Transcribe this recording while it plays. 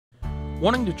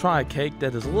Wanting to try a cake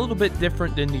that is a little bit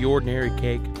different than the ordinary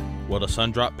cake? Well, the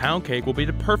Sundrop Pound Cake will be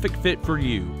the perfect fit for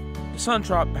you. The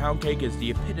Sundrop Pound Cake is the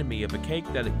epitome of a cake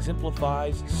that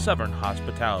exemplifies Southern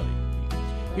hospitality.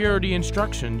 Here are the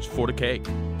instructions for the cake.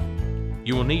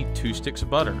 You will need 2 sticks of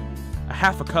butter, a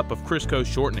half a cup of Crisco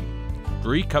shortening,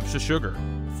 3 cups of sugar,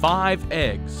 5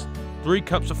 eggs, 3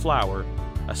 cups of flour,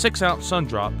 a 6-ounce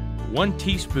Sundrop, 1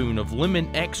 teaspoon of lemon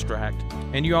extract,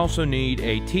 and you also need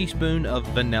a teaspoon of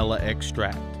vanilla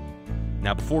extract.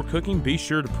 Now before cooking, be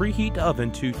sure to preheat the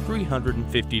oven to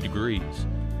 350 degrees.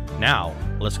 Now,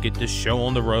 let's get this show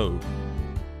on the road.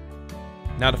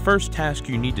 Now the first task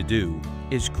you need to do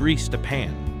is grease the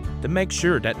pan to make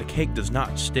sure that the cake does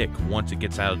not stick once it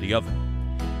gets out of the oven.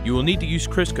 You will need to use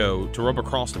Crisco to rub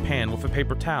across the pan with a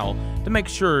paper towel to make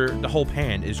sure the whole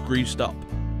pan is greased up.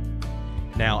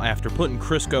 Now after putting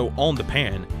Crisco on the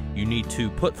pan, you need to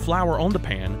put flour on the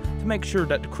pan to make sure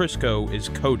that the Crisco is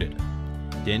coated.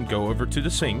 Then go over to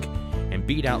the sink and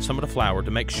beat out some of the flour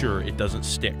to make sure it doesn't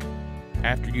stick.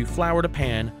 After you flour the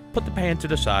pan, put the pan to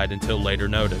the side until later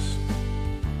notice.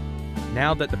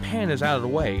 Now that the pan is out of the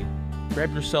way,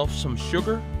 grab yourself some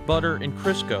sugar, butter, and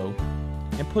Crisco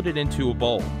and put it into a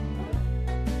bowl.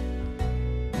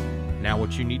 Now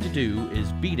what you need to do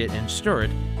is beat it and stir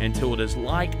it until it is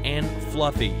light and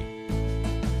fluffy.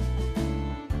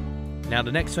 Now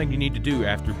the next thing you need to do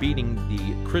after beating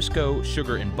the Crisco,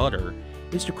 sugar, and butter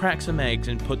is to crack some eggs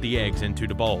and put the eggs into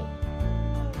the bowl.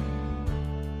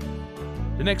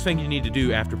 The next thing you need to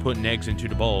do after putting eggs into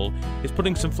the bowl is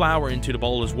putting some flour into the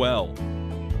bowl as well.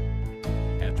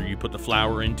 After you put the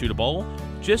flour into the bowl,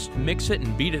 just mix it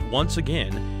and beat it once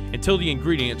again until the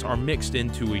ingredients are mixed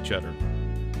into each other.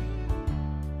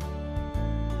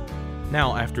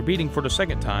 Now, after beating for the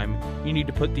second time, you need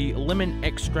to put the lemon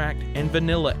extract and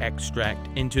vanilla extract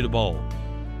into the bowl.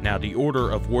 Now, the order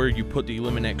of where you put the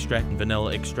lemon extract and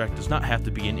vanilla extract does not have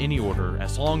to be in any order.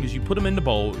 As long as you put them in the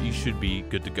bowl, you should be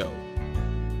good to go.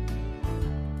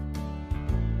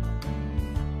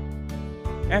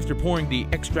 After pouring the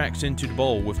extracts into the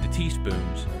bowl with the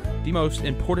teaspoons, the most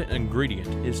important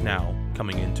ingredient is now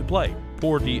coming into play.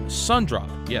 Pour the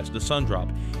Sundrop, yes, the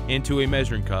Sundrop, into a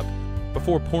measuring cup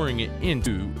before pouring it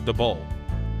into the bowl.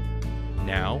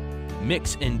 Now,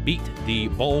 mix and beat the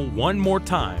bowl one more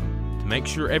time to make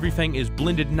sure everything is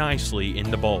blended nicely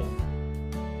in the bowl.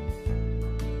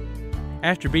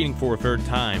 After beating for a third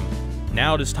time,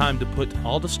 now it is time to put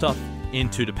all the stuff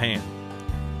into the pan.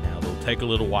 Now it'll take a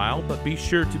little while, but be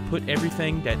sure to put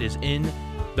everything that is in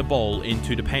the bowl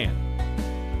into the pan.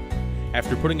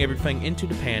 After putting everything into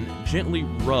the pan, gently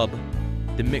rub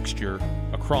the mixture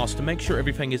across to make sure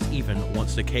everything is even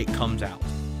once the cake comes out.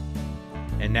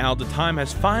 And now the time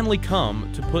has finally come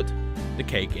to put the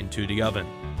cake into the oven.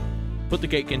 Put the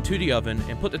cake into the oven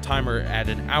and put the timer at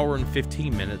 1 hour and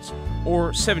 15 minutes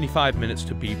or 75 minutes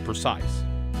to be precise.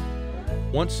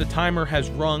 Once the timer has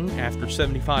rung after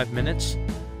 75 minutes,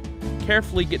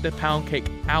 carefully get the pound cake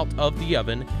out of the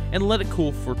oven and let it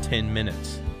cool for 10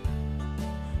 minutes.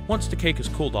 Once the cake is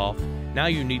cooled off, now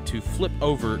you need to flip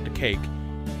over the cake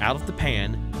out of the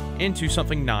pan into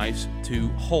something nice to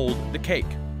hold the cake.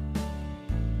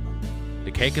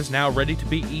 The cake is now ready to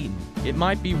be eaten. It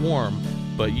might be warm,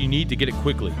 but you need to get it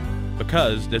quickly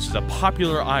because this is a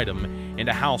popular item in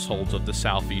the households of the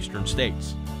southeastern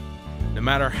states. No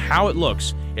matter how it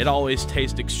looks, it always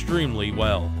tastes extremely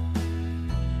well.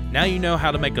 Now you know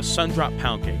how to make a Sundrop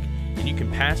Pound Cake, and you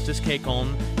can pass this cake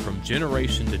on from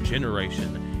generation to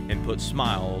generation and put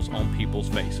smiles on people's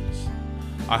faces.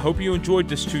 I hope you enjoyed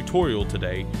this tutorial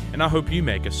today, and I hope you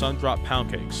make a Sundrop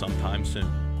Pound Cake sometime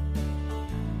soon.